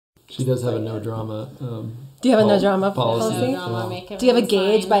She does have a no drama. Do you have a no drama policy? policy? No drama, make Do you have a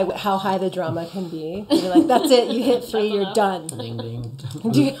gauge fine. by how high the drama can be? You're like, that's it. You hit 3, you're done. Ding ding.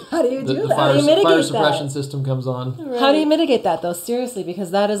 How do you do The that? How do you mitigate fire that? suppression system comes on. Right. How do you mitigate that though? Seriously, because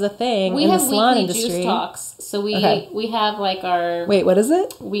that is a thing We in the have salon weekly industry. juice talks. So we have like our Wait, what is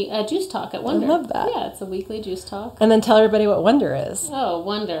it? juice talk at Wonder. love that. Yeah, it's a weekly juice talk. And then tell everybody what Wonder is. Oh,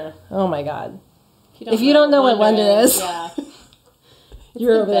 Wonder. Oh my God. If you don't know what Wonder is, yeah,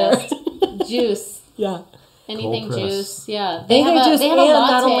 you're over there. Juice. Yeah. Anything Cold press. juice. Yeah. Anything juice, they have a and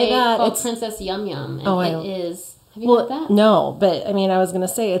latte not only that, called it's- Princess Yum Yum. And Oh, I it know. is. Have you heard that? No, but I mean, I was going to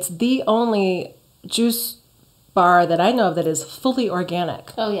say it's the only juice bar that I know of that is fully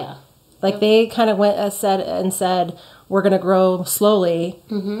organic. Oh, yeah. Like they kind of went said, we're going to grow slowly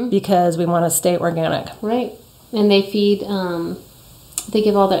because we want to stay organic. Right. And they feed, they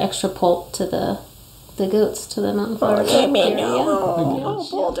give all their extra pulp to the goats, to the mountain flowers. Oh,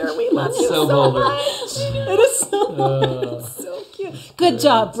 Boulder, we love you So so Boulder. much. It is so cute. Good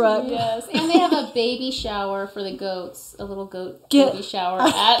job, Brooke. Yes, and they have a baby shower for the goats, a little goat baby shower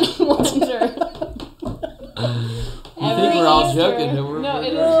at Wonder. I think we're all joking. No,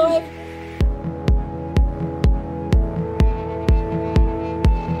 it is.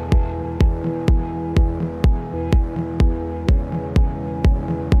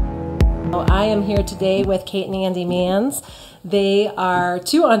 I am here today with Kate and Andy Manz. They are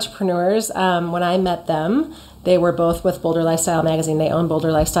 2 entrepreneurs. When I met them, they were both with Boulder Lifestyle Magazine. They own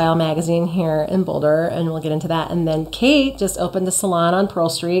Boulder Lifestyle Magazine here in Boulder, and we'll get into that. And then Kate just opened a salon on Pearl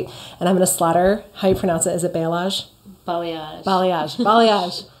Street, and I'm going to slaughter. How you pronounce it? Is it balayage? Balayage.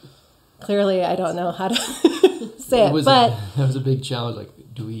 Balayage. Clearly, I don't know how to say it, but that was a big challenge. Like,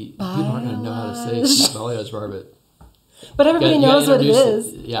 people aren't going to know how to say balayage bar, but everybody knows what it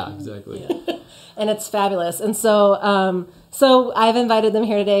is. Yeah, exactly. And it's fabulous. And so so I've invited them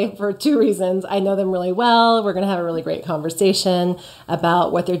here today for 2 reasons. I know them really well. We're going to have a really great conversation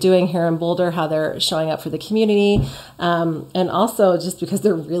about what they're doing here in Boulder, how they're showing up for the community, and also just because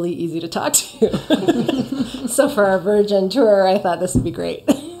they're really easy to talk to. So for our Virgin tour, I thought this would be great.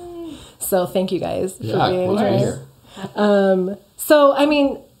 So thank you guys for being here. So, I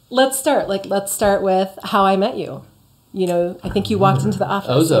mean, let's start with how I met you. You know, I think you walked into the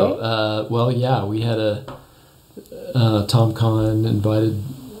office. Ozo. Right? Well, yeah, we had Tom Kahn invited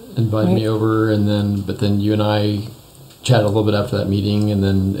me over, but then you and I chatted a little bit after that meeting, and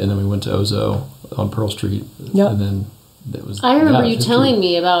then we went to Ozo on Pearl Street. Yep. And then that was. I remember you telling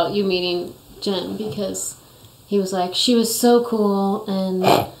me about you meeting Jen because he was like, she was so cool and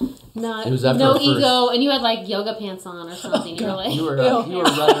not It was after no our first- ego, and you had like yoga pants on or something. You were like, You were running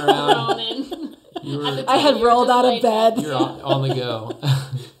around. I had rolled out of bed. You're on the go.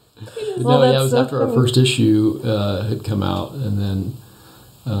 Well, it that's was so after our funny. first issue had come out, and then,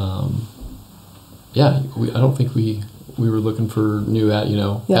 I don't think we were looking for new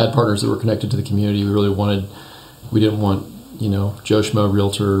ad partners that were connected to the community. We didn't want Joe Schmo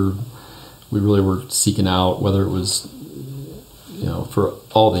Realtor. We really were seeking out whether it was for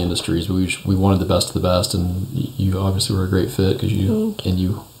all the industries. We wanted the best of the best, and you obviously were a great fit because you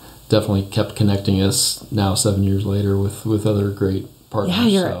definitely kept connecting us now 7 years later with other great partners.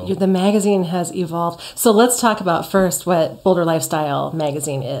 Yeah, the magazine has evolved. So let's talk about first what Boulder Lifestyle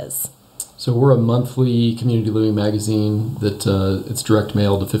Magazine is. So we're a monthly community living magazine that it's direct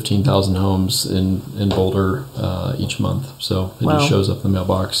mailed to 15,000 homes in Boulder each month. So it just shows up in the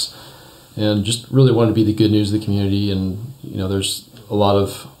mailbox, and just really wanted to be the good news of the community. And there's a lot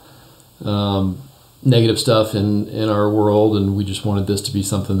of negative stuff in our world, and we just wanted this to be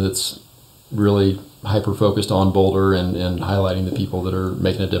something that's really hyper focused on Boulder and highlighting the people that are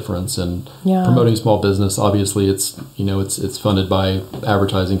making a difference and promoting small business. Obviously it's it's funded by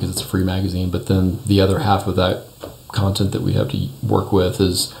advertising because it's a free magazine, but then the other half of that content that we have to work with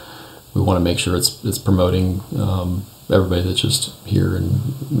is we want to make sure it's promoting everybody that's just here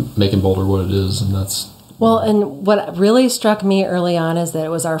and making Boulder what it is. And that's and what really struck me early on is that it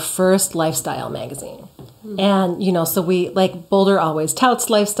was our first lifestyle magazine. And, so we, Boulder always touts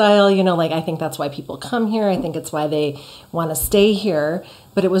lifestyle, I think that's why people come here. I think it's why they want to stay here.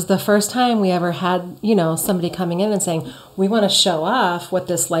 But it was the first time we ever had, somebody coming in and saying, we want to show off what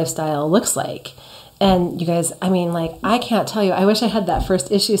this lifestyle looks like. And you guys, I can't tell you, I wish I had that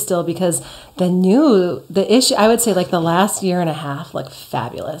first issue still because the issue, I would say the last year and a half,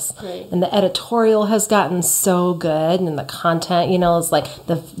 fabulous. Right. And the editorial has gotten so good, and the content, it's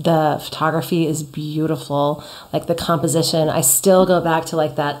the photography is beautiful, the composition. I still go back to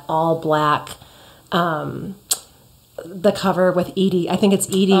that all black the cover with Edie. I think it's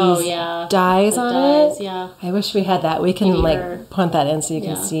Edie's dies on it. Yeah. I wish we had that. We can point that in so you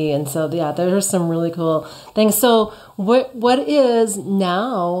can see. And so there's some really cool things. So what is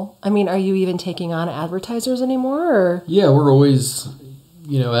now? I mean, are you even taking on advertisers anymore? Or? Yeah, we're always,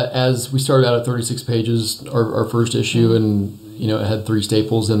 as we started out at 36 pages, our first issue, and it had 3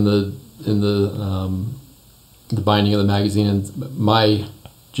 staples in the binding of the magazine, and my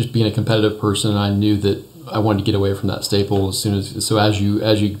just being a competitive person, I knew that I wanted to get away from that staple as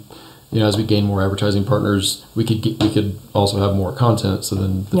we gain more advertising partners, we could also have more content, so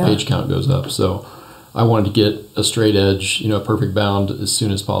then the page count goes up. So I wanted to get a straight edge, a perfect bound as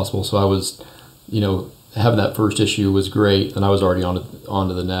soon as possible. So I was, having that first issue was great, and I was already on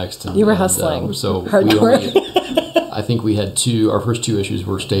to the next. And, you were hustling. So hardcore. I think we had our first 2 issues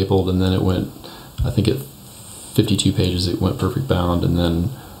were stapled, and then it went, I think at 52 pages it went perfect bound, and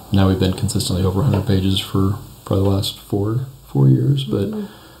then now we've been consistently over 100 pages for probably the last 4 years. But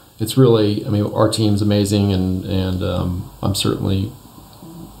it's really, our team's amazing, and I'm certainly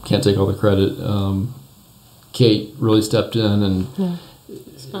can't take all the credit. Kate really stepped in, and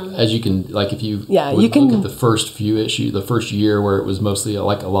as you can, if you look at the first few issues, the first year where it was mostly a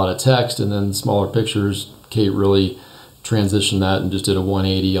lot of text and then smaller pictures, Kate really transitioned that and just did a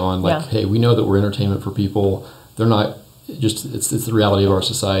 180 on hey, we know that we're entertainment for people. They're not just, it's the reality of our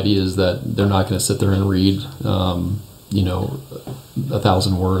society is that they're not going to sit there and read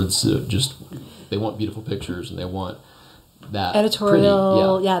 1,000 words. They want beautiful pictures, and they want that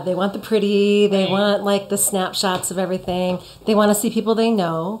editorial. Pretty, they want the pretty. They want the snapshots of everything. They want to see people they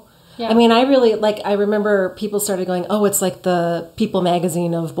know. Yeah. I remember people started going, oh, it's like the People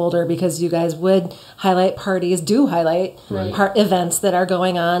magazine of Boulder, because you guys would highlight events that are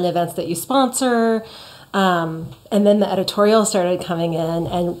going on, events that you sponsor. And then the editorial started coming in,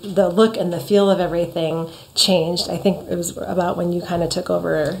 and the look and the feel of everything changed. I think it was about when you kind of took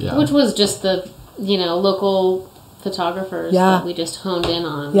over. Yeah. Which was just the, local photographers that we just honed in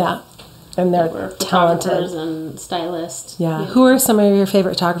on. Yeah. And they're talented. And stylists. Yeah. Who are some of your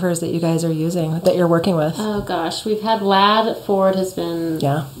favorite photographers that you guys are using, that you're working with? Oh, gosh. We've had Lad Forde has been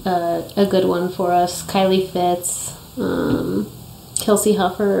a good one for us. Kylie Fitts. Kelsey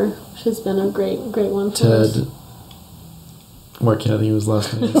Huffer has been a great one for us. Ted. Why can't I think of his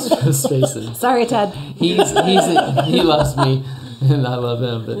last name? His face. Sorry, Ted. He loves me, and I love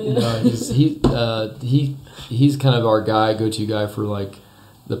him. But he's kind of our go-to guy for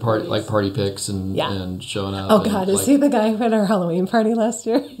the party pics and showing up. Oh God, is he the guy who had our Halloween party last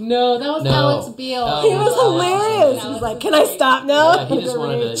year? No, that was Alex Beal. He was hilarious. He was like, "Can I stop now?"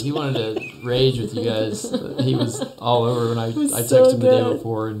 Yeah, he wanted to rage with you guys. He was all over when I texted him the day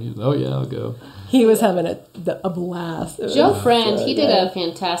before, and he was, "Oh yeah, I'll go." He was having a blast. Joe Friend, he did a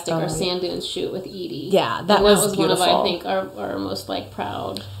fantastic our sand dunes shoot with Edie. Yeah, that was one of beautiful. I think our most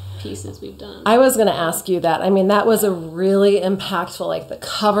proud pieces we've done. I was going to ask you that. That was a really impactful. The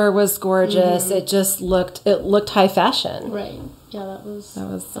cover was gorgeous. Mm-hmm. It just looked high fashion. Right. Yeah, that was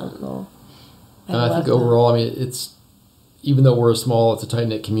so cool. I think overall, it's, even though we're it's a tight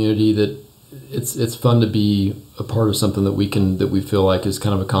knit community, that it's fun to be a part of something that we feel like is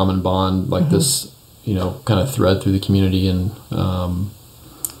kind of a common bond, this, kind of thread through the community, and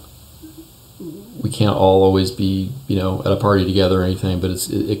we can't all always be, at a party together or anything, but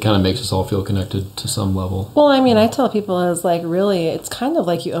it kind of makes us all feel connected to some level. Well, I tell people really, it's kind of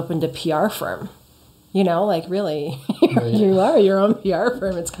like you opened a PR firm, really, right. You are your own PR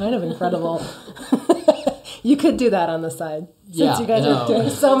firm. It's kind of incredible. You could do that on the side. Since you guys are doing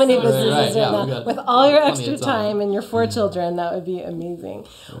so many businesses right now, with all your extra time and your 4 children, that would be amazing.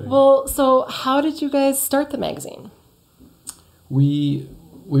 Right. Well, so how did you guys start the magazine? We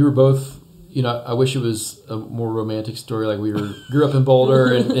were both, I wish it was a more romantic story. We grew up in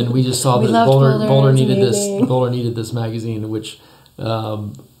Boulder, and we just saw that Boulder needed this magazine, which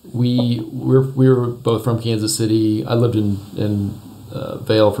we were both from Kansas City. I lived in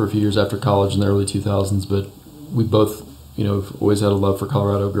Vail for a few years after college in the early 2000s, but we both, always had a love for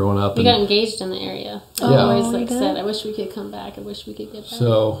Colorado growing up. We got engaged in the area. I always said, I wish we could come back. I wish we could get back.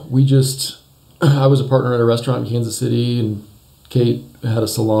 So I was a partner at a restaurant in Kansas City, and Kate had a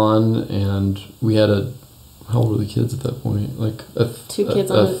salon, and we had how old were the kids at that point? 2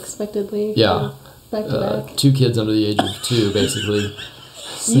 kids unexpectedly. Yeah. Back to back. 2 kids under the age of 2, basically.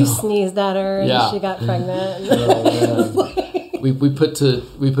 So, you sneezed at her, and she got pregnant. We put to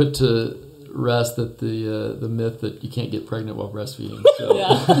rest that the myth that you can't get pregnant while breastfeeding. So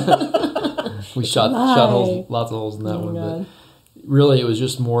we shot lots of holes in that one. God. But really, it was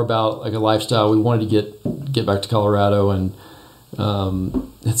just more about a lifestyle. We wanted to get back to Colorado, and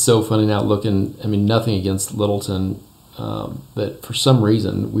it's so funny now looking. Nothing against Littleton, But for some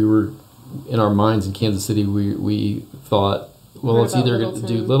reason, we were in our minds in Kansas City. We thought, well, it's either going to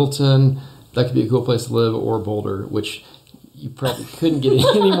do Littleton. That could be a cool place to live, or Boulder, which you probably couldn't get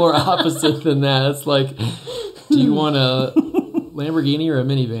any more opposite than that. It's like, do you want a Lamborghini or a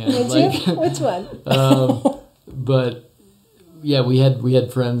minivan? Which one? But yeah, we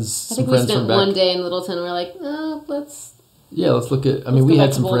had friends. I think we spent one day in Littleton, and we're like, let's look at. I mean, we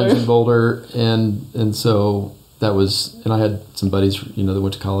had some friends in Boulder, and so that was. And I had some buddies, that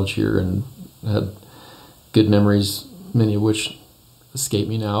went to college here and had good memories, many of which escape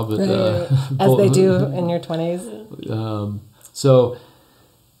me now. But as they do in your 20s. So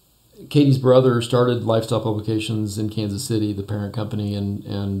Katie's brother started Lifestyle Publications in Kansas City, the parent company,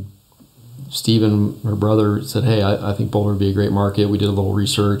 and Steven, her brother, said, "Hey, I think Boulder would be a great market." We did a little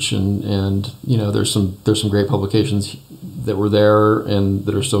research, and there's some great publications that were there and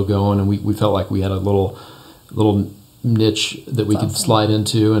that are still going, and we felt like we had a little niche that we could slide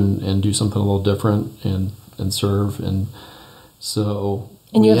into and do something a little different and serve, and so.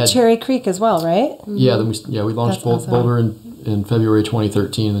 And you have Cherry Creek as well, right? Yeah, then we launched Boulder in February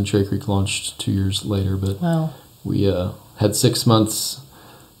 2013, and then Cherry Creek launched 2 years later. But we had 6 months.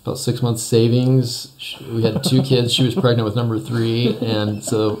 About 6 months savings. We had 2 kids. She was pregnant with number 3, and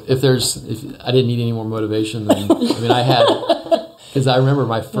so if I didn't need any more motivation, then I had, because I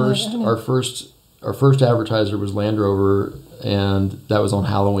remember our first advertiser was Land Rover, and that was on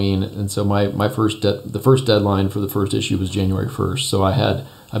Halloween, and so the first deadline for the first issue was January 1st. So I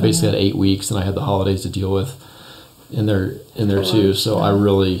basically had 8 weeks, and I had the holidays to deal with in there too. So I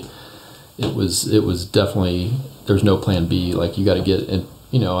really, it was definitely, there's no plan B. Like, you got to get in.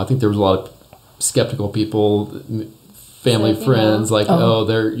 I think there was a lot of skeptical people, family, friends, like,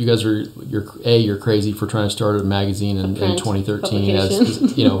 you guys you're crazy for trying to start a magazine in 2013. As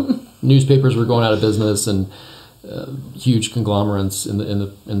newspapers were going out of business, and huge conglomerates in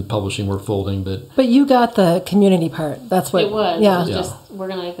the publishing were folding. But you got the community part. That's what it was. Yeah. It was just, we're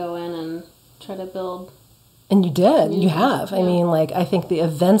gonna go in and try to build. And you did. You have. Yeah. I mean, I think the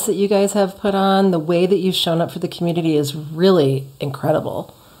events that you guys have put on, the way that you've shown up for the community is really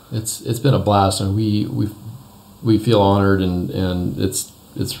incredible. It's been a blast, and we feel honored, and it's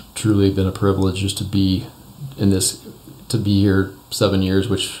truly been a privilege just to be here 7 years,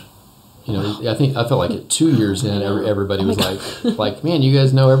 which, I felt like at 2 years in, everybody was like, man, you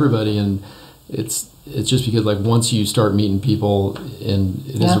guys know everybody, and it's just because once you start meeting people, and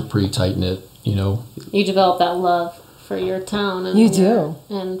it is a pretty tight knit. You develop that love for your town, and you do,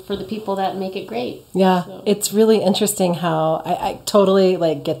 and for the people that make it great. Yeah, so. It's really interesting how I totally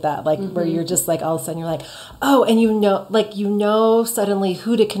get that, where you're just all of a sudden you're like, oh, and suddenly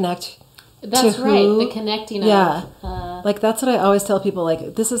who to connect. That's to right, who. the connecting. Yeah, that's what I always tell people.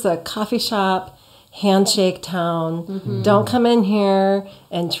 This is a coffee shop. Handshake town. Mm-hmm. Don't come in here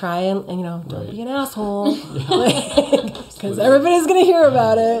and try and don't be an asshole, because everybody's gonna hear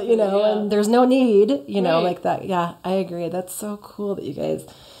about it, and there's no need, like that. Yeah, I agree. That's so cool that you guys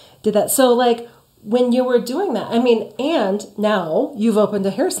did that. So when you were doing that, and now you've opened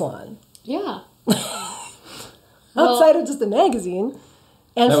a hair salon. Yeah. Outside of just a magazine.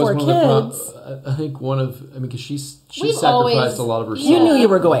 And for kids, I think because she sacrificed a lot of herself. You knew you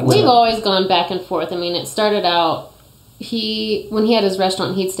were going. We've always gone back and forth. It started out, when he had his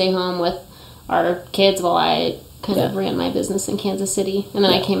restaurant, he'd stay home with our kids while I kind of ran my business in Kansas City. And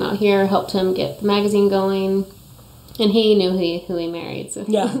then I came out here, helped him get the magazine going. And he knew who he married. So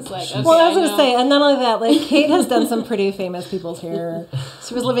he was like, okay, well, I was going to say, and not only that, Kate has done some pretty famous people's hair.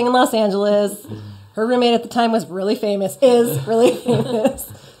 She was living in Los Angeles. Her roommate at the time was really famous,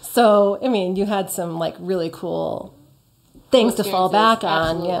 So, you had some, really cool things to fall back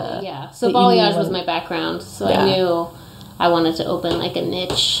on. Yeah. So balayage was my background. So I knew I wanted to open, a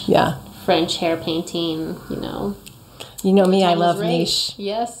niche. Yeah. French hair painting, You know me, I love niche.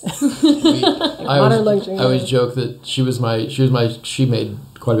 Yes. I always joke that she made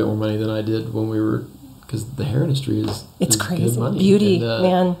quite a bit more money than I did when we were, because the hair industry is crazy. Good money. Beauty,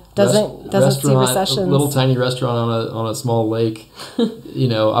 man, doesn't see recessions. A little tiny restaurant on a small lake.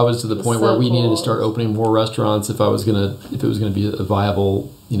 I was to the point where we needed to start opening more restaurants if it was gonna be a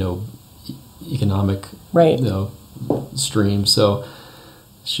viable, economic stream. So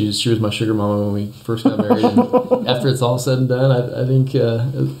she was my sugar mama when we first got married. And after it's all said and done, I think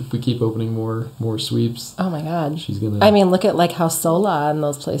if we keep opening more sweeps, oh my God, she's gonna. Look at how Sola and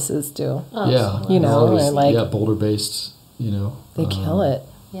those places do. Oh, Boulder based. They kill it.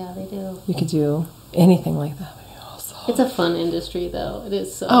 Yeah, they do. You could do anything like that. It's a fun industry, though. It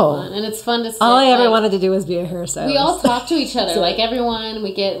is so fun, and it's fun to. All I ever wanted to do was be a hairstylist. We all talk to each other, everyone.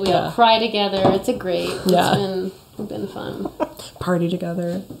 We all cry together. It's a great. Yeah. been fun. Party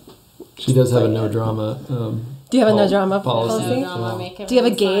together. She does have a no drama. Do you have a no drama policy? No drama, Do you have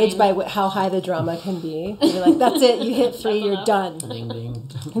a gauge by how high the drama can be? You're like, that's it. You hit 3, you're done. Ding ding.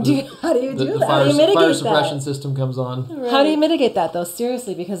 How do you do that? How do you mitigate fire suppression that? system comes on. Right. How do you mitigate that though?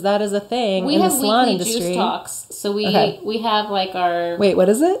 Seriously, because that is a thing in the salon industry. We have weekly juice talks. So we have like our... Wait, what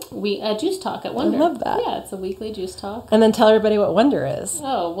is it? Juice talk at Wonder. I love that. Yeah, it's a weekly juice talk. And then tell everybody what Wonder is.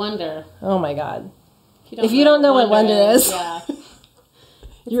 Oh, Wonder. Oh my God. If you don't know what Wonder is, yeah.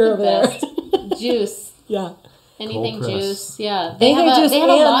 You're over there. Juice. Yeah. Anything juice, yeah. They have a latte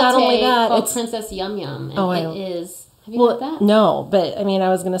not only that, called it's Princess Yum Yum. And it is. Have you had that? No, but I mean, I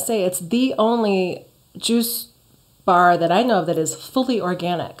was going to say it's the only juice bar that I know of that is fully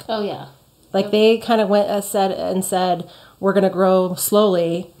organic. Oh yeah. Like they kind of said, we're going to grow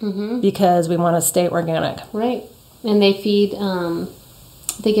slowly because we want to stay organic. Right, and they feed.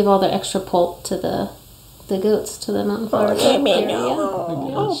 They give all their extra pulp to the goats, to the mountain flowers.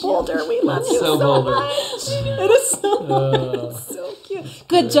 Oh, Boulder, we love you so Boulder. much. It is so cute.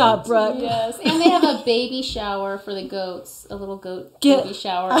 Good job, Brooke. Yes, and they have a baby shower for the goats, a little goat baby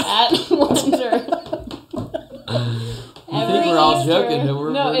shower at Wonder. You think we're all joking?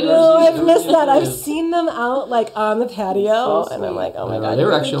 I've missed that. I've seen them out like on the patio, and I'm like, oh my God. They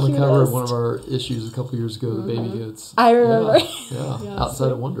were actually on the cover of one of our issues a couple years ago, the baby goats. I remember. Yeah,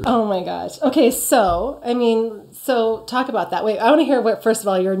 outside of Wonder. Oh my gosh. Okay, so talk about that. Wait, I want to hear what. First of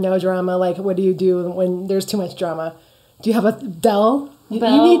all, your no drama. Like, what do you do when there's too much drama? Do you have a bell? You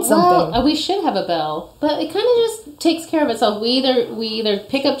need something. Well, we should have a bell, but it kind of just takes care of itself. We either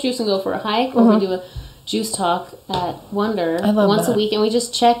pick up juice and go for a hike, or we do a juice talk at Wonder once a week, and we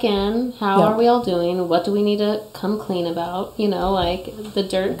just check in. How are we all doing? What do we need to come clean about? Like the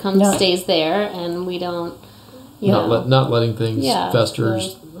dirt stays there, and we don't. Not letting things fester.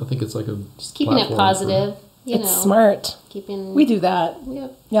 I think it's like just keeping it positive. It's smart. We do that.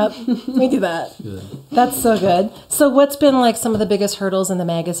 Yep. We do that. Good. That's so good. So what's been like some of the biggest hurdles in the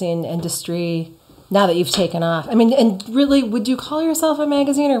magazine industry now that you've taken off? I mean, and really, would you call yourself a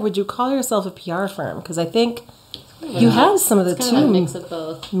magazine or would you call yourself a PR firm? Because I think you have some of the two a mix of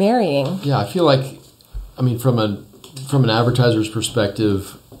both. Marrying. Yeah, I feel like, I mean, from an advertiser's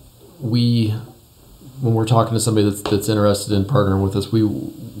perspective, when we're talking to somebody that's interested in partnering with us,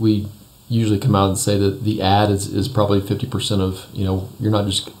 we usually come out and say that the ad is probably 50% of, you're not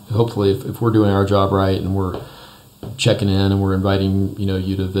just, hopefully if we're doing our job right and we're checking in and we're inviting,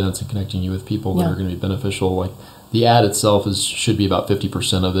 you to events and connecting you with people that are going to be beneficial, like the ad itself should be about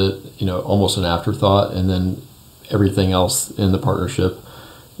 50% of it, almost an afterthought, and then everything else in the partnership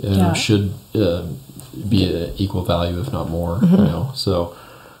should be an equal value, if not more, So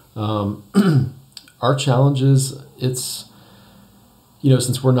our challenge is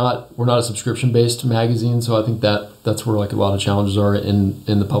since we're not a subscription based magazine, so I think that's where like a lot of challenges are in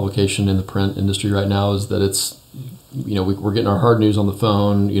the publication in the print industry right now, is that it's we're getting our hard news on the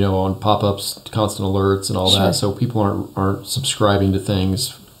phone, on pop-ups, constant alerts and all that, so people aren't subscribing to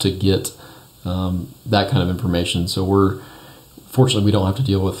things to get that kind of information. So fortunately we don't have to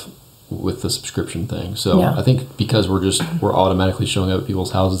deal with the subscription thing. So I think because we're automatically showing up at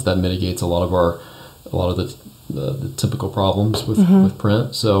people's houses, that mitigates a lot of the typical problems with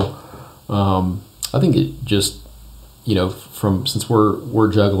print. So I think it just since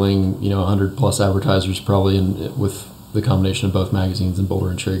we're juggling 100 plus advertisers probably with the combination of both magazines in Boulder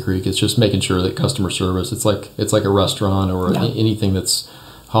and Cherry Creek, it's just making sure that customer service, it's like a restaurant or anything that's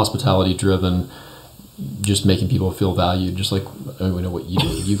hospitality driven, just making people feel valued, just like we know what you do.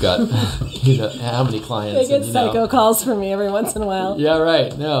 You got how many clients? They get psycho calls from me every once in a while. Yeah,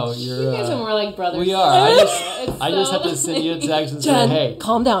 right. No, you guys are more like brothers. We are. I just have to send you a text and say, "Hey,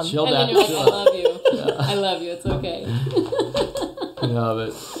 calm down, chill down." And then you're like, "I love you. I love you. It's okay."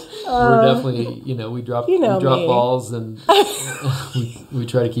 But we're definitely, we drop balls and we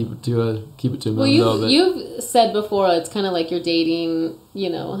try to keep it to a well, you've said before it's kind of like you're dating,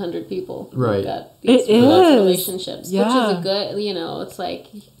 100 people. Right. You've got these relationships, which is a good, it's like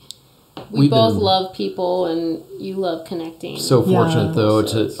we both love people and you love connecting. So fortunate though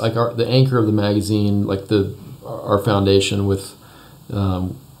to like the anchor of the magazine, like our foundation with,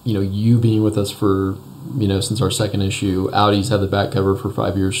 you being with us for. Since our second issue. Audi's had the back cover for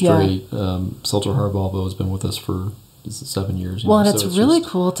 5 years straight. Soldier Harbalbo has been with us for 7 years. Well, and it's really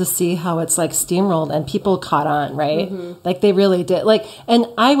cool to see how it's like steamrolled and people caught on, right? Mm-hmm. Like they really did. Like, and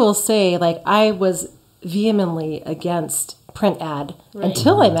I will say, like, I was vehemently against print ad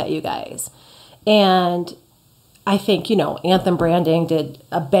until I met you guys. And I think, Anthem Branding did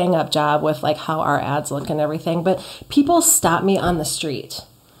a bang up job with like how our ads look and everything. But people stop me on the street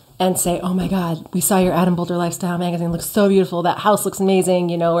and say, oh my God, we saw your ad in Boulder Lifestyle Magazine. It looks so beautiful. That house looks amazing,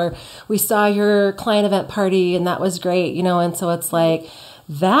 you know, or we saw your client event party and that was great, you know, and so it's like,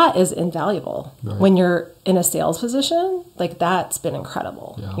 that is invaluable when you're in a sales position. Like that's been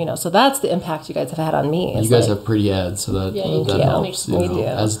incredible, you know, so that's the impact you guys have had on me. You guys have pretty ads, so that helps, you know,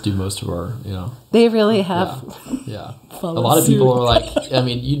 as do most of our, you know. They really have. Yeah. A lot of people are like, I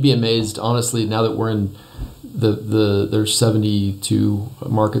mean, you'd be amazed, honestly, now that we're in there's 72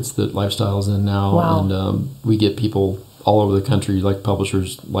 markets that Lifestyle's in now. Wow. And we get people all over the country, like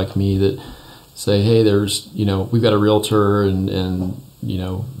publishers like me, that say, hey, there's, you know, we've got a realtor and you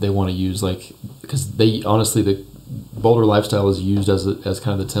know, they want to use like, because they honestly, the Boulder Lifestyle is used as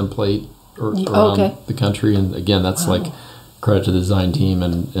kind of the template around the country. And again, that's like credit to the design team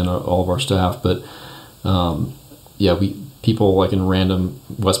and all of our staff. But people like in random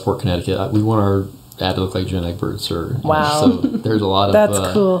Westport, Connecticut, we want our ad to look like Jen Egbert's or wow. So there's a lot of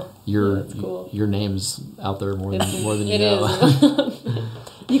that's cool. Your name's out there more than you it know. Is.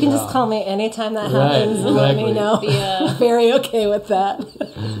 You can just call me anytime that happens and let me know. Yeah. Very okay with that.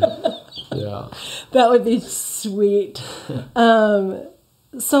 Yeah. That would be sweet.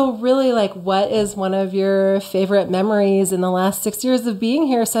 So really, like, what is one of your favorite memories in the last 6 years of being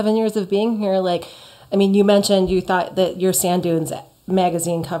here, 7 years of being here? Like, I mean, you mentioned you thought that your Sand Dunes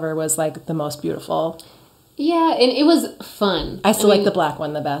magazine cover was like the most beautiful. Yeah, and it was fun. I still like the black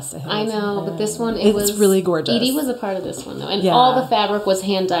one the best. I know, but this one, it's really gorgeous. Edie was a part of this one, though. And all the fabric was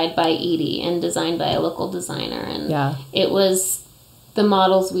hand-dyed by Edie and designed by a local designer. And it was, the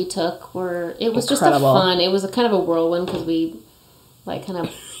models we took were, it was incredible. Just a fun, it was a kind of a whirlwind because we, like, kind of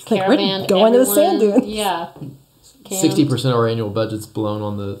caravanned going to the Sand Dunes. Yeah. 60% of our annual budget's blown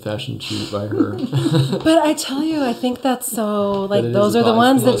on the fashion shoot by her. But I tell you, I think that's so, like, those are the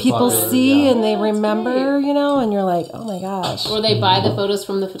ones that people see and they remember, you know, and you're like, oh my gosh. Or they buy the photos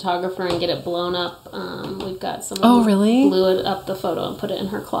from the photographer and get it blown up. We've got someone who blew it up the photo and put it in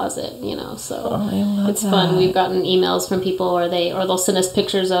her closet, you know, so it's fun. We've gotten emails from people or they'll send us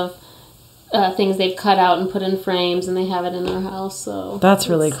pictures of things they've cut out and put in frames and they have it in their house. So that's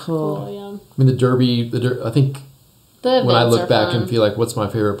really cool. Yeah. I mean, the Derby, I think, when I look back and feel like what's my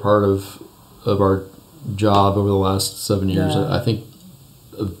favorite part of our job over the last 7 years, I think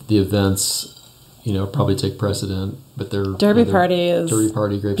the events, you know, probably take precedent, but they're Derby Party,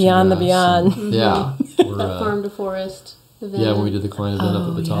 Grapes beyond the beyond. Mm-hmm. Yeah. That farm to forest event. Yeah, when we did the client event up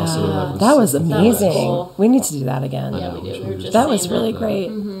at Batasso. That was amazing. That was cool. We need to do that again. Yeah, we do. That was really great.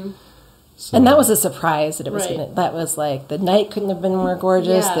 Mm-hmm. So, and that was a surprise that it was that was like, the night couldn't have been more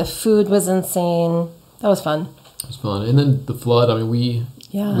gorgeous. The food was insane. That was fun. It was fun. And then the flood, I mean,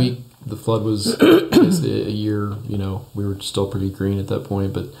 the flood was basically a year, you know, we were still pretty green at that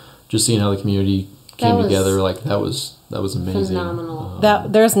point, but just seeing how the community came together, like that was amazing. Phenomenal.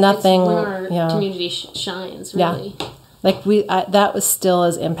 There's nothing. When our community shines, really. Yeah. Like that was still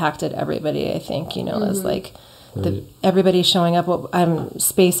has impacted everybody, I think, you know, as like everybody showing up. What I'm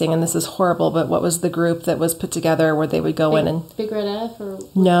spacing, and this is horrible, but what was the group that was put together where they would go in and Big Red F or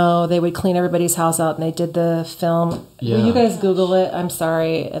no, they would clean everybody's house out and they did the film. Yeah. Will you guys Google it? I'm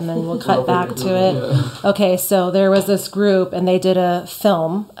sorry, and then we'll cut back to it. Yeah. Okay, so there was this group and they did a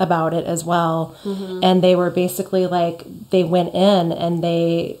film about it as well, and they were basically like they went in and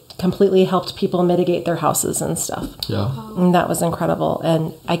they completely helped people mitigate their houses and stuff. Yeah, and that was incredible.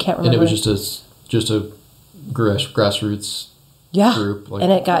 And I can't remember. And it was just a grassroots group, like,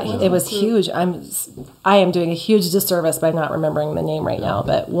 and it was huge. I am doing a huge disservice by not remembering the name right now,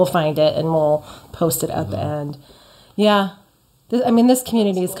 but we'll find it and we'll post it at the end. This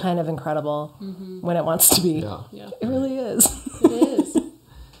community is kind of incredible when it wants to be. It really is. It is.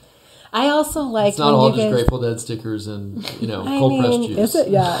 I also like it's not all just Grateful Dead stickers and cold pressed juice. Is it?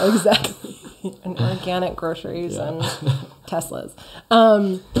 Yeah, exactly. And organic groceries and Teslas.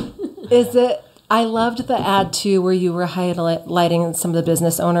 Is it? I loved the ad too, where you were highlighting some of the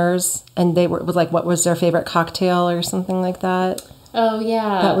business owners, and they were like, what was their favorite cocktail or something like that. Oh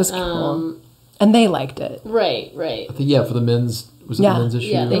yeah, that was cool, and they liked it. Right. I think for the men's the men's issue.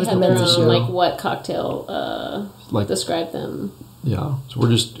 Yeah, they had their own like what cocktail describe them. Yeah, so we're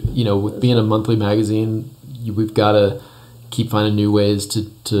just with being a monthly magazine, we've got to keep finding new ways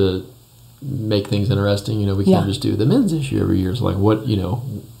to make things interesting. We can't just do the men's issue every year. So like what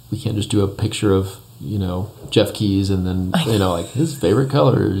we can't just do a picture of Jeff Keys and then like his favorite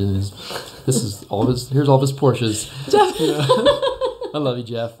color and here's all of his Porsches. Jeff. I love you,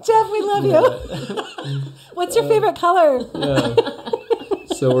 Jeff. Jeff, we love you. What's your favorite color?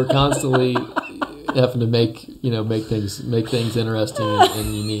 So we're constantly having to make things interesting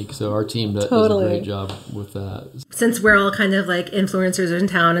and unique. So our team does a great job with that. Since we're all kind of like influencers in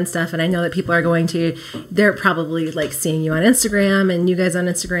town and stuff, and I know that people are they're probably like seeing you on Instagram and you guys on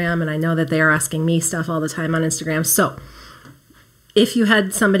Instagram, and I know that they are asking me stuff all the time on Instagram. So if you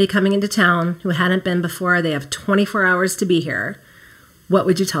had somebody coming into town who hadn't been before, they have 24 hours to be here, what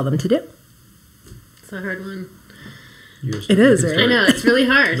would you tell them to do? It's a hard one. It is, right? I know, it's really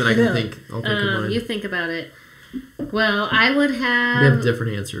hard. Then I can think. I'll think of mine. You think about it. Well, I would have... We have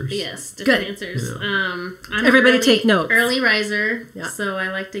different answers. Yes, different answers. Yeah. I'm Everybody take notes. Early riser, yeah. So I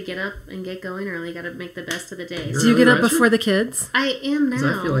like to get up and get going early. Got to make the best of the day. Do you get up before the kids? I am now.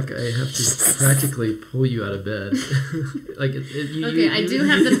 I feel like I have to practically pull you out of bed. I do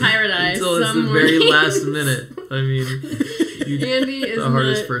have the pirate eyes until it's the very last minute. I mean... Andy is the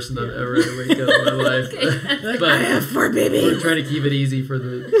hardest person I've ever had to wake up in my life. But I have 4 babies. We're trying to keep it easy for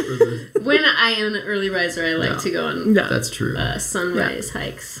the... When I am an early riser, I like to go on that's true. Sunrise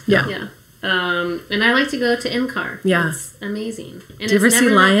hikes. Yeah. And I like to go to NCAR. Yeah. It's amazing. And do you ever see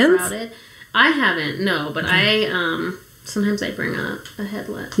lions? Crowded. I haven't, no, but I sometimes I bring a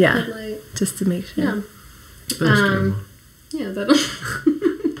headlight. Just to make sure. Yeah. That'll...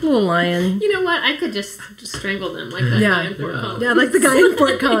 Little lion. You know what? I could just strangle them like that guy in Fort Collins. Yeah, like the guy in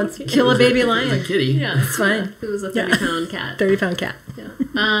Fort Collins. Kill a baby lion. A kitty. Yeah, it's fine. It was a 30-pound cat. 30-pound cat.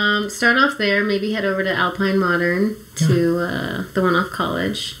 Yeah. Start off there. Maybe head over to Alpine Modern to the one off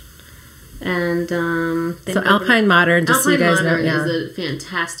College. And so Alpine Modern, just so you guys know, is a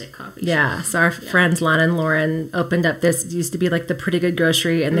fantastic coffee shop. Yeah, so our friends Lon and Lauren opened up this. It used to be like the Pretty Good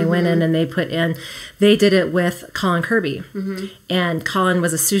Grocery, and they went in and they did it with Colin Kirby, and Colin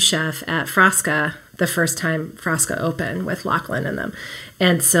was a sous chef at Frasca the first time Frasca opened with Lachlan and them,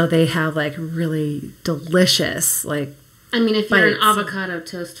 and so they have like really delicious like. I mean, if you're an avocado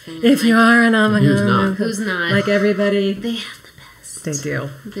toast fan, if you are an avocado, who's not? Like everybody, they have. They do.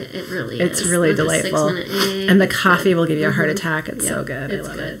 It really is. It's really delightful. And the coffee will give you a heart attack. It's so good. I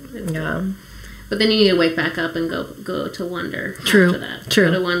love it. It's good. But then you need to wake back up and go to Wonder. True. After that. True.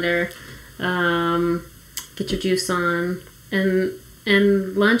 Go to Wonder. Get your juice on.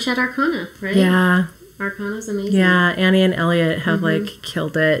 And lunch at Arcana, right? Yeah. Arcana's amazing. Yeah. Annie and Elliot have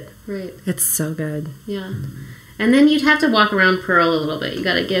killed it. Right. It's so good. Yeah. And then you'd have to walk around Pearl a little bit. You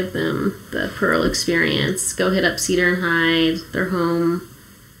got to give them the Pearl experience. Go hit up Cedar and Hyde, their home.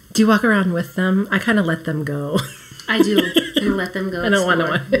 Do you walk around with them? I kind of let them go. I do. And let them go. I don't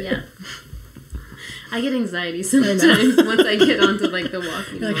want to. Yeah. I get anxiety sometimes once I get onto like the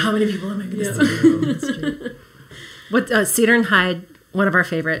walking. You're like, how many people am I going to see? What Cedar and Hyde? One of our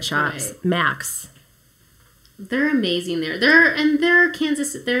favorite shops, right. Max. They're amazing there. They're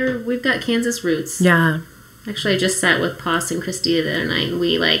Kansas. We've got Kansas roots. Yeah. Actually, I just sat with Poss and Christina the other night, and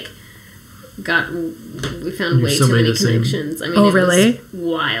we found way too many connections. I mean, it really? Was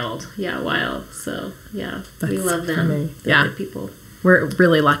wild. Yeah, wild. So, yeah, we love them. Funny. They're good people. We're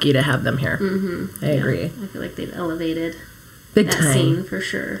really lucky to have them here. Mm-hmm. I agree. I feel like they've elevated big that time. Scene for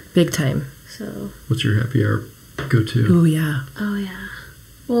sure. Big time. So, what's your happy hour go-to? Oh yeah. Oh yeah.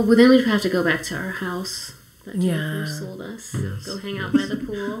 Well, then we'd have to go back to our house. That Jennifer sold us. Yes. Go hang out by the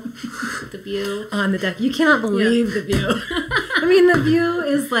pool with the view. On the deck. You cannot believe the view. I mean, the view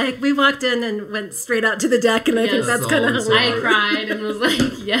is like, we walked in and went straight out to the deck, and I think that's kind of hilarious. I cried and was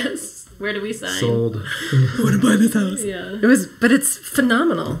like, yes, where do we sign? Sold. I want to buy this house. Yeah. But it's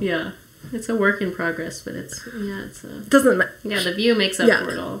phenomenal. Yeah. It's a work in progress, but it doesn't matter. Yeah, the view makes up for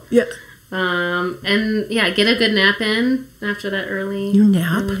it all. Yeah. And get a good nap in after that early. You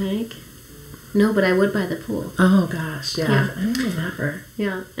nap? Early hike. No, but I would by the pool. Oh, gosh, yeah. I'm a napper.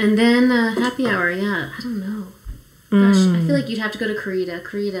 Yeah. And then happy hour, I don't know. Gosh, I feel like you'd have to go to Corrida.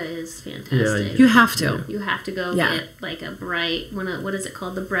 Corrida is fantastic. Yeah, you have to. You have to go get like a bright, what is it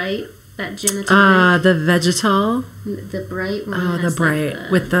called? The bright? That gin and tonic? The vegetal. The bright one. Oh, the bright. Like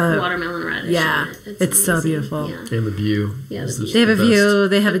with the watermelon radish. Yeah. It's so beautiful. Yeah. And the view. Yeah, they have a view.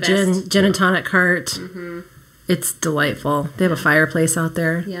 They have a gin and tonic cart. Mm-hmm. It's delightful. They have a fireplace out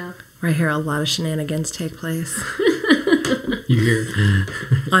there. Yeah. Where I hear a lot of shenanigans take place. You hear?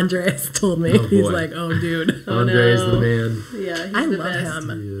 Andres told me. He's like, oh, dude. Andres the man. Yeah, he's I the love best.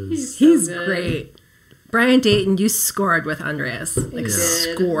 him. He's great. Brian Dayton, you scored with Andreas.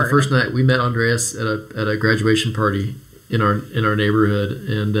 Scored. The first night we met Andreas at a graduation party in our neighborhood,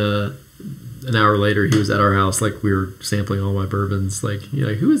 and an hour later he was at our house. Like, we were sampling all my bourbons. Like,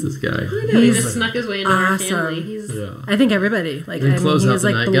 who is this guy? He just snuck his way into our family. I think everybody. Like, close out was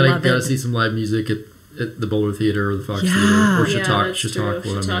the like night. Gotta see some live music at the Boulder Theater or the Fox Theater or Chautauqua.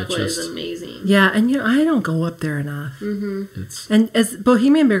 Chautauqua is amazing. Yeah, and I don't go up there enough. Mm-hmm. And is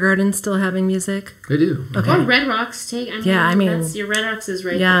Bohemian Beer Garden still having music? They do. Okay. Or Red Rocks your Red Rocks is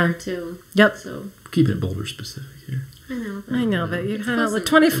right there too. Yep. So keeping it Boulder specific here. I know, but you kind of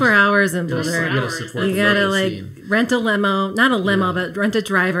 24 hours in Boulder. You gotta rent a limo, not a limo, but rent a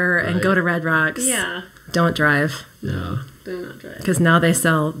driver and go to Red Rocks. Yeah. Don't drive. Yeah. Do not drive. Because now they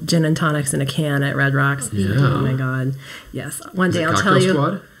sell gin and tonics in a can at Red Rocks. Yeah. Oh my God. Yes. One day I'll tell you.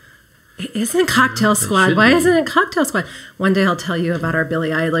 Squad? It isn't Cocktail Squad. Why isn't it Cocktail Squad? One day I'll tell you about our Billie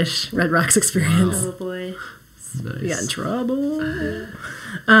Eilish Red Rocks experience. Oh boy. Nice. You got in trouble.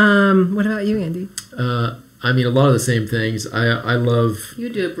 What about you, Andy? I mean, a lot of the same things. I love. You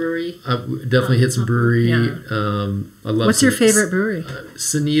do a brewery. I definitely hit some brewery. Yeah. I love. What's your favorite brewery?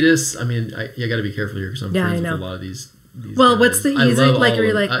 Sanitas. I mean, I got to be careful here because I'm friends with a lot of these. Well, guys. what's the easy? Like, are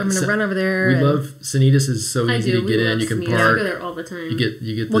you like, I'm going to run over there? We love Sanitas. Is so easy to get in. You can park. I go there all the time. You get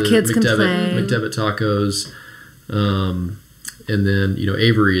the kids can play. McDevitt tacos. And then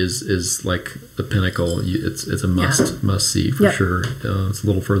Avery is like the pinnacle. It's a must see for sure. It's a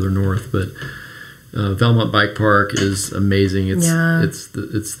little further north, but. Valmont Bike Park is amazing. It's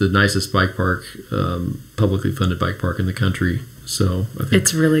the nicest bike park, publicly funded bike park in the country. So I think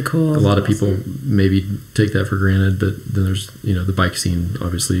it's really cool. A lot of people maybe take that for granted, but then there's the bike scene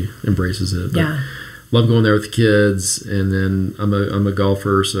obviously embraces it. But love going there with the kids, and then I'm a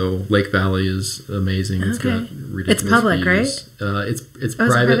golfer, so Lake Valley is amazing. It's got ridiculous It's public, views. right? It's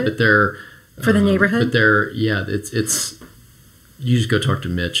private, but they're for the neighborhood. But they're it's. You just go talk to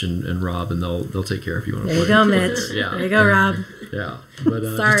Mitch and Rob, and they'll take care of you. There you go, Mitch. Yeah. There you go, Rob. Yeah, but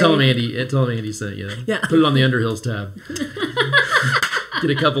just tell him Andy sent you. Yeah. Put it on the Underhills tab.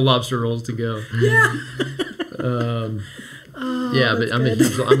 Get a couple lobster rolls to go. Yeah. But I'm a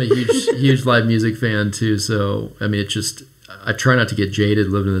huge live music fan too. So I mean, I try not to get jaded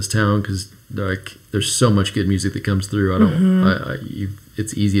living in this town because there's so much good music that comes through.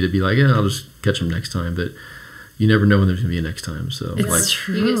 It's easy to be like, I'll just catch them next time, but. You never know when there's going to be a next time. So it's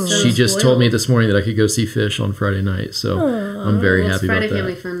true. She just told me this morning that I could go see Fish on Friday night. So I'm very happy about that. It's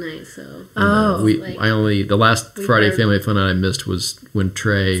Friday Family Fun Night. So the last Friday Family Fun Night I missed was when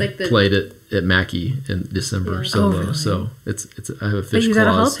Trey played at Mackey in December solo. Really? So it's I have a Fish. But you got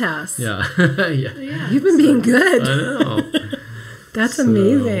a hall pass. Yeah. Yeah. You've been being good. I know. That's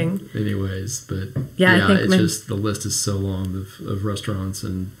amazing. Anyways, but I think it's just the list is so long of restaurants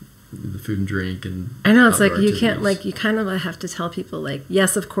and. The food and drink and I know it's like you can't you kind of have to tell people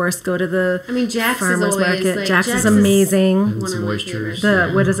yes, of course, go to the farmers market. Jack's is amazing. One of my favorites.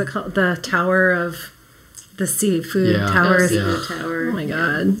 What is it called? The Tower of the Seafood Tower. Tower. Oh my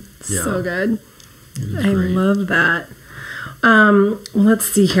God, so good. I great. love that. Let's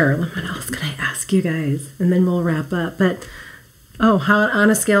see here. What else can I ask you guys, and then we'll wrap up. But how on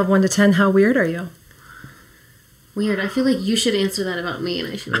a scale of 1 to 10, how weird are you? Weird. I feel like you should answer that about me,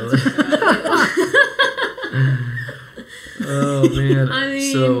 and I should answer that about you. Oh man! I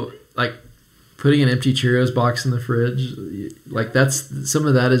mean, so putting an empty Cheerios box in the fridge, that's some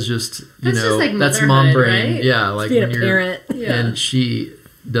of that is just that's mom brain, right? Yeah, like being a parent, and she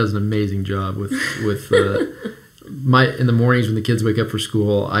does an amazing job with in the mornings when the kids wake up for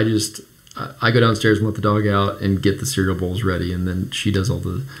school. I go downstairs and let the dog out and get the cereal bowls ready, and then she does all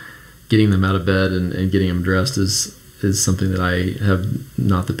the. Getting them out of bed and getting them dressed is something that I have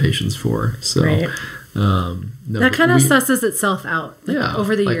not the patience for. So that kind of susses itself out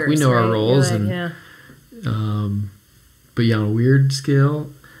over the years. We know our roles but on a weird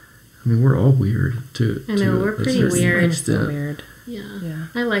scale, I mean we're all weird too. I know we're pretty weird. I'm so weird. Yeah.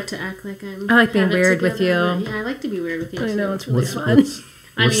 I like to act like I like being weird with you. Yeah, I like to be weird with you. I know it's really fun.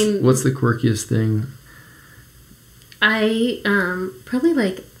 What's the quirkiest thing? I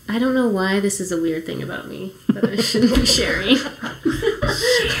probably I don't know why this is a weird thing about me that I shouldn't be sharing. Share.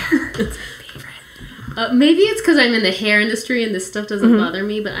 It's my favorite. Maybe it's because I'm in the hair industry and this stuff doesn't bother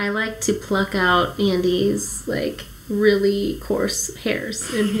me, but I like to pluck out Andy's really coarse hairs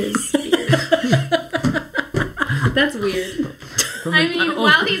in his beard. That's weird.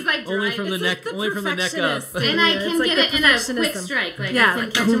 While he's driving. Only from the neck up. And I can get it in a quick strike. I can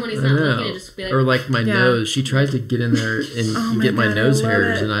catch him when he's not looking and just be like... Or my nose. She tries to get in there and get my nose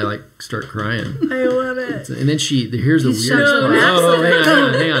hairs and I start crying. I love it. And then here's the weird part.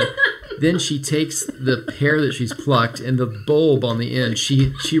 Hang on. Then she takes the hair that she's plucked and the bulb on the end.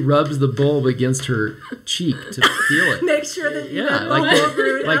 She rubs the bulb against her cheek to feel it. Make sure that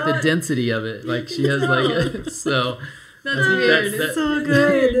the density of it. She has so... That's weird. It's so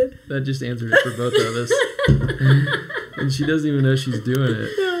good. That just answered it for both of us. And she doesn't even know she's doing it.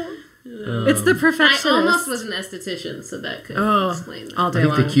 It's the perfectionist. I almost was an esthetician, so that could explain that. All day I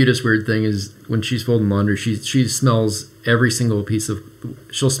think long. the cutest weird thing is when she's folding laundry, she smells every single piece of.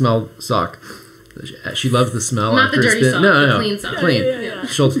 She'll smell sock. She loves the smell. Not after the dirty it's been, sock, no, the clean sock. clean. Yeah.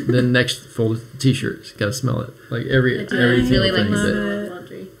 She'll then next fold a t-shirt. She's got to smell it like every I single really like thing. the smell of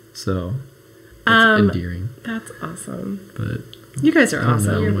laundry. So it's endearing. That's awesome. But You guys are I don't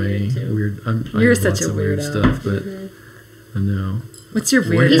awesome. know, You're my weird, too. You're such lots a of weird weirdo. stuff, but I know. What's your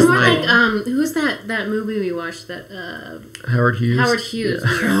He's weirdest? He's more like- like who's that movie we watched that Howard Hughes. Howard Hughes.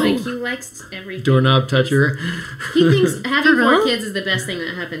 Yeah. Weird. Like he likes everything. Doorknob toucher. He thinks having For 4 real? kids is the best thing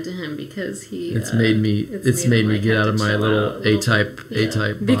that happened to him because he. It's made me him, like, get have out to of my chill little out a little A-type bit. Yeah.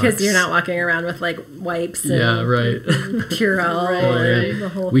 A-type box. Because you're not walking around with like wipes and Yeah, right. Purell Right. and the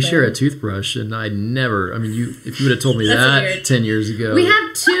whole We thing. share a toothbrush, and I never. I mean, if you would have told me That's that weird. 10 years ago, We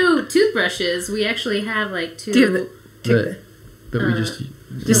have 2 toothbrushes. We actually have like 2. Do you have but we just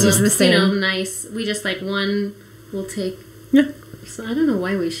Just use the same. You know, nice. We just like one. We'll take. Yeah. So I don't know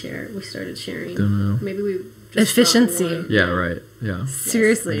why we share. We started sharing. Don't know. Maybe we. Just Efficiency. bought one. Yeah, right. Yeah,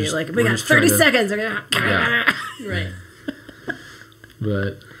 Seriously, We're just- like we're we got just 30 trying to- seconds. yeah. Right.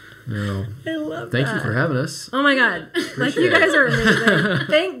 But no, I love thank that. you for having us. Oh my god! Like you Appreciate guys are amazing.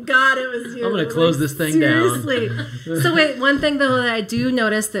 Thank God it was you. I'm gonna close this thing down. Seriously. So wait, one thing though that I do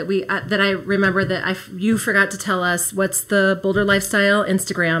notice that that I remember that you forgot to tell us. What's the Boulder Lifestyle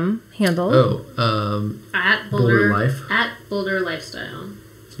Instagram handle? Oh, At Boulder Boulder Life? At Boulder Lifestyle.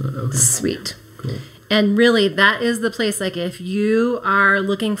 okay, Sweet. cool. And really, that is the place. Like, if you are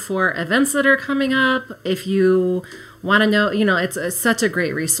looking for events that are coming up, if you want to know, it's such a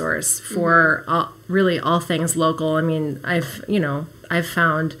great resource for really all things local. I mean, I've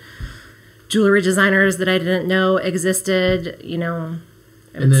found jewelry designers that I didn't know existed.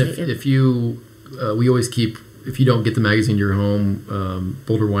 And then if you, we always keep. If you don't get the magazine to your home,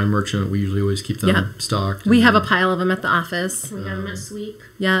 Boulder Wine Merchant, we usually always keep them stocked. We have a pile of them at the office. We got them at Sweep.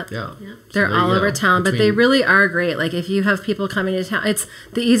 Yeah. Yeah. Yeah. They're So there all you over go. town, but they Between- really are great. Like, if you have people coming to town, it's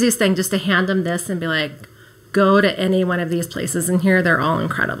the easiest thing just to hand them this and be like, go to any one of these places in here. They're all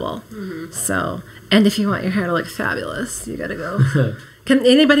incredible. Mm-hmm. So, and if you want your hair to look fabulous, you got to go. Can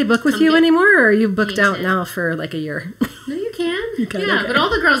anybody book with you get anymore, or are you booked out painted. now for like a year? No, you can. can, Yeah, okay. but all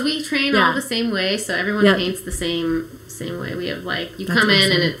the girls, we train Yeah. all the same way, so everyone Yeah. paints the same way. We have you That's come in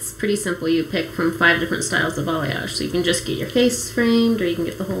awesome. and it's pretty simple. You pick from 5 different styles of balayage, so you can just get your face framed, or you can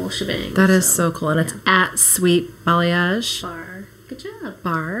get the whole shebang. That is so cool, and it's at Sweet Balayage Bar. Good job.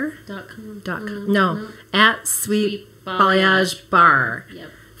 Bar. .com. No, at Sweet Sweet Balayage Bar Yep.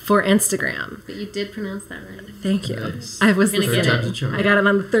 for Instagram. But you did pronounce that right. Thank you. Nice. I was You're gonna listening. get Time's a charm. I got it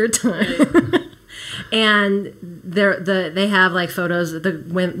on the 3rd time. And they have like photos.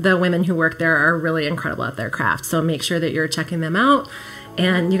 The women who work there are really incredible at their craft. So make sure that you're checking them out.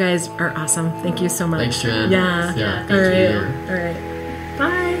 And you guys are awesome. Thank you so much. Thanks, Jen. Yeah. Yeah, All thank right. you. All right.